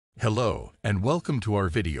Hello, and welcome to our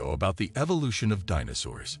video about the evolution of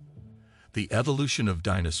dinosaurs. The evolution of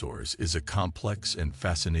dinosaurs is a complex and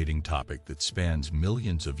fascinating topic that spans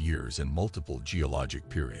millions of years and multiple geologic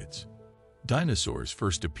periods. Dinosaurs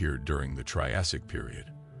first appeared during the Triassic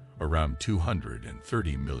period, around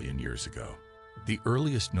 230 million years ago. The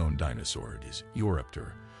earliest known dinosaur is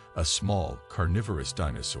Eoraptor, a small, carnivorous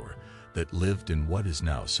dinosaur that lived in what is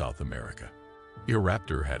now South America.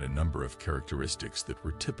 Eoraptor had a number of characteristics that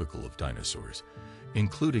were typical of dinosaurs,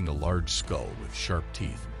 including a large skull with sharp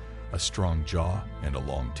teeth, a strong jaw, and a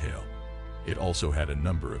long tail. It also had a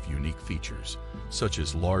number of unique features, such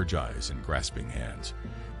as large eyes and grasping hands,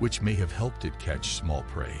 which may have helped it catch small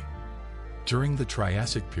prey. During the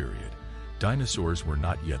Triassic period, dinosaurs were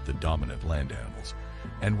not yet the dominant land animals,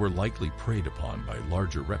 and were likely preyed upon by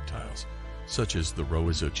larger reptiles, such as the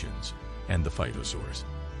rhoizocians and the phytosaurs.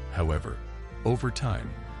 However, over time,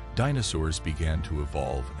 dinosaurs began to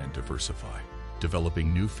evolve and diversify,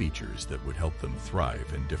 developing new features that would help them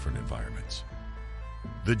thrive in different environments.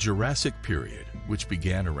 The Jurassic period, which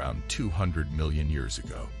began around 200 million years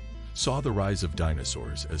ago, saw the rise of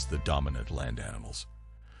dinosaurs as the dominant land animals.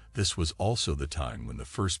 This was also the time when the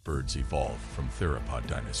first birds evolved from theropod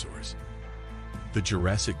dinosaurs. The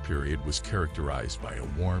Jurassic period was characterized by a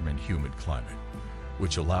warm and humid climate,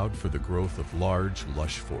 which allowed for the growth of large,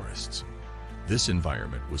 lush forests. This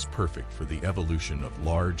environment was perfect for the evolution of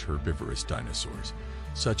large herbivorous dinosaurs,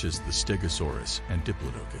 such as the Stegosaurus and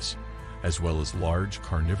Diplodocus, as well as large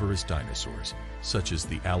carnivorous dinosaurs, such as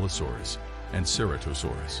the Allosaurus and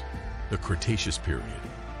Ceratosaurus. The Cretaceous period,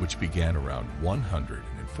 which began around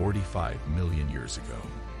 145 million years ago,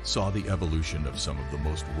 saw the evolution of some of the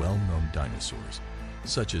most well-known dinosaurs,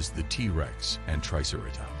 such as the T-Rex and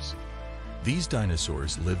Triceratops. These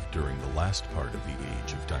dinosaurs lived during the last part of the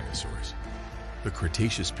age of dinosaurs. The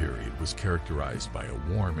Cretaceous period was characterized by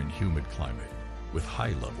a warm and humid climate with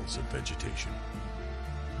high levels of vegetation.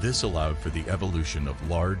 This allowed for the evolution of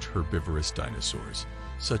large herbivorous dinosaurs,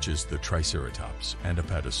 such as the Triceratops and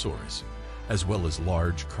Apatosaurus, as well as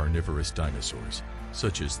large carnivorous dinosaurs,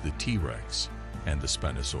 such as the T-Rex and the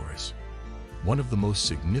Spinosaurus. One of the most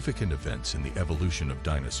significant events in the evolution of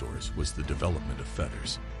dinosaurs was the development of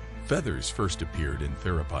feathers. Feathers first appeared in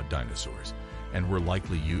theropod dinosaurs, and were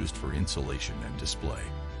likely used for insulation and display.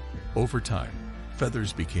 Over time,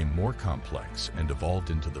 feathers became more complex and evolved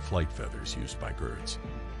into the flight feathers used by birds.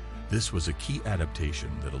 This was a key adaptation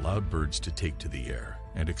that allowed birds to take to the air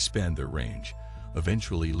and expand their range,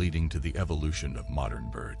 eventually leading to the evolution of modern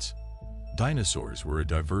birds. Dinosaurs were a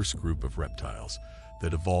diverse group of reptiles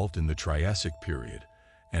that evolved in the Triassic period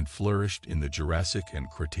and flourished in the Jurassic and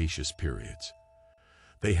Cretaceous periods.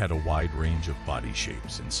 They had a wide range of body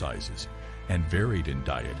shapes and sizes, and varied in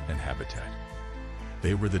diet and habitat.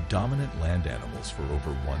 They were the dominant land animals for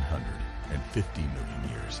over 150 million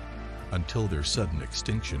years, until their sudden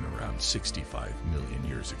extinction around 65 million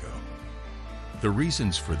years ago. The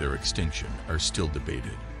reasons for their extinction are still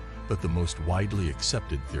debated, but the most widely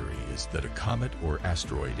accepted theory is that a comet or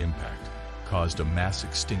asteroid impact caused a mass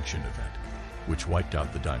extinction event, which wiped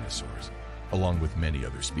out the dinosaurs, along with many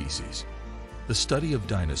other species. The study of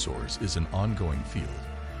dinosaurs is an ongoing field,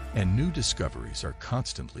 and new discoveries are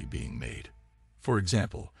constantly being made. For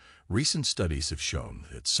example, recent studies have shown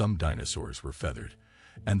that some dinosaurs were feathered,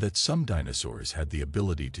 and that some dinosaurs had the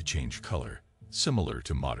ability to change color, similar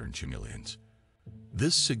to modern chameleons.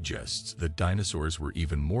 This suggests that dinosaurs were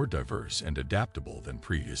even more diverse and adaptable than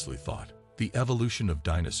previously thought. The evolution of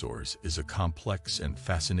dinosaurs is a complex and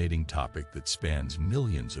fascinating topic that spans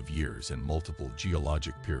millions of years and multiple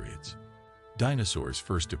geologic periods. Dinosaurs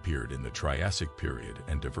first appeared in the Triassic period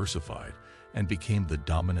and diversified, and became the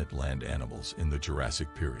dominant land animals in the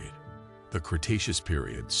Jurassic period. The Cretaceous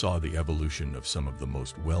period saw the evolution of some of the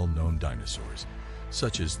most well-known dinosaurs,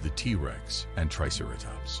 such as the T-Rex and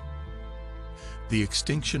Triceratops. The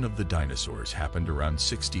extinction of the dinosaurs happened around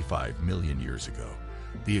 65 million years ago.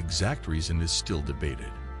 The exact reason is still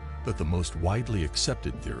debated, but the most widely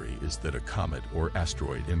accepted theory is that a comet or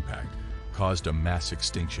asteroid impact caused a mass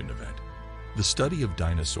extinction event. The study of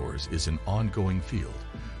dinosaurs is an ongoing field,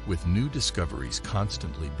 with new discoveries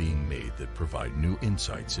constantly being made that provide new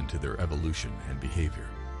insights into their evolution and behavior.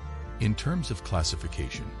 In terms of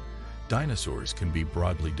classification, dinosaurs can be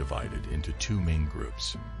broadly divided into two main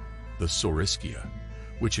groups: the Saurischia,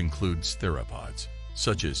 which includes theropods,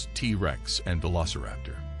 such as T-Rex and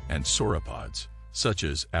Velociraptor, and sauropods, such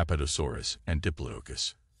as Apatosaurus and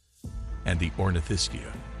Diplodocus, and the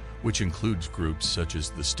Ornithischia, which includes groups such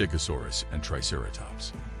as the Stegosaurus and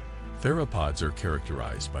Triceratops. Theropods are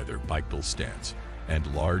characterized by their bipedal stance and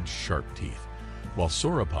large, sharp teeth, while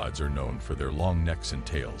sauropods are known for their long necks and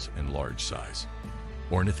tails and large size.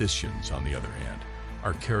 Ornithischians, on the other hand,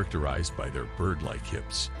 are characterized by their bird-like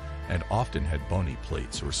hips and often had bony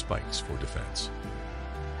plates or spikes for defense.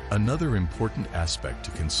 Another important aspect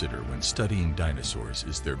to consider when studying dinosaurs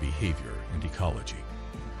is their behavior and ecology.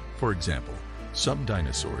 For example, some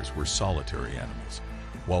dinosaurs were solitary animals,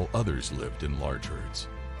 while others lived in large herds.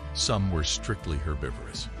 Some were strictly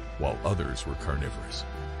herbivorous, while others were carnivorous.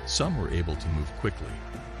 Some were able to move quickly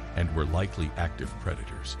and were likely active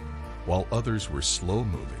predators, while others were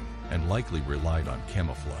slow-moving and likely relied on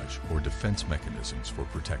camouflage or defense mechanisms for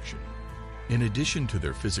protection. In addition to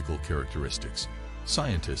their physical characteristics,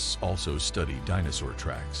 scientists also study dinosaur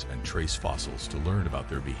tracks and trace fossils to learn about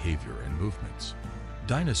their behavior and movements.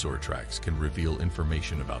 Dinosaur tracks can reveal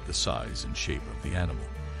information about the size and shape of the animal,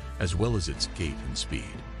 as well as its gait and speed.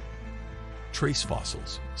 Trace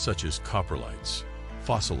fossils, such as coprolites,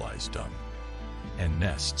 fossilized dung, and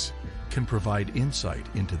nests, can provide insight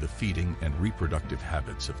into the feeding and reproductive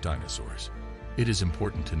habits of dinosaurs. It is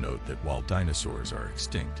important to note that while dinosaurs are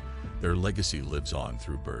extinct, their legacy lives on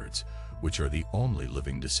through birds, which are the only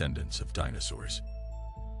living descendants of dinosaurs.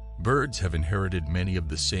 Birds have inherited many of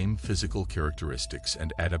the same physical characteristics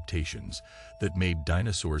and adaptations that made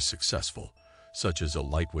dinosaurs successful, such as a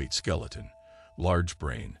lightweight skeleton, large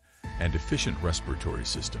brain, and efficient respiratory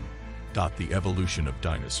system. The evolution of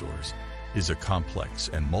dinosaurs is a complex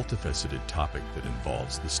and multifaceted topic that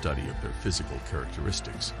involves the study of their physical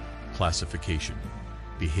characteristics, classification,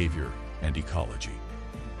 behavior, and ecology.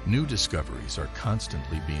 New discoveries are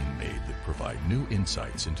constantly being made that provide new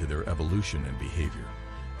insights into their evolution and behavior,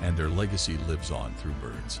 and their legacy lives on through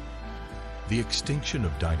birds. The extinction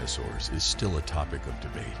of dinosaurs is still a topic of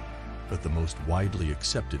debate, but the most widely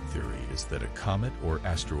accepted theory is that a comet or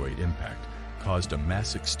asteroid impact caused a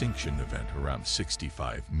mass extinction event around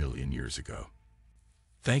 65 million years ago.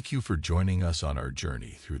 Thank you for joining us on our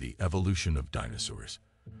journey through the evolution of dinosaurs.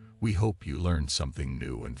 We hope you learned something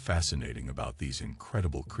new and fascinating about these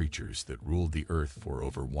incredible creatures that ruled the Earth for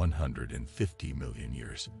over 150 million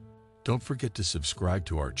years. Don't forget to subscribe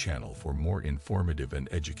to our channel for more informative and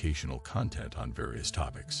educational content on various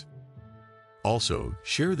topics. Also,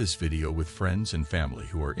 share this video with friends and family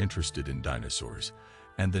who are interested in dinosaurs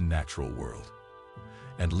and the natural world.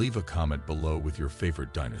 And leave a comment below with your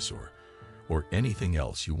favorite dinosaur or anything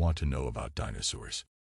else you want to know about dinosaurs.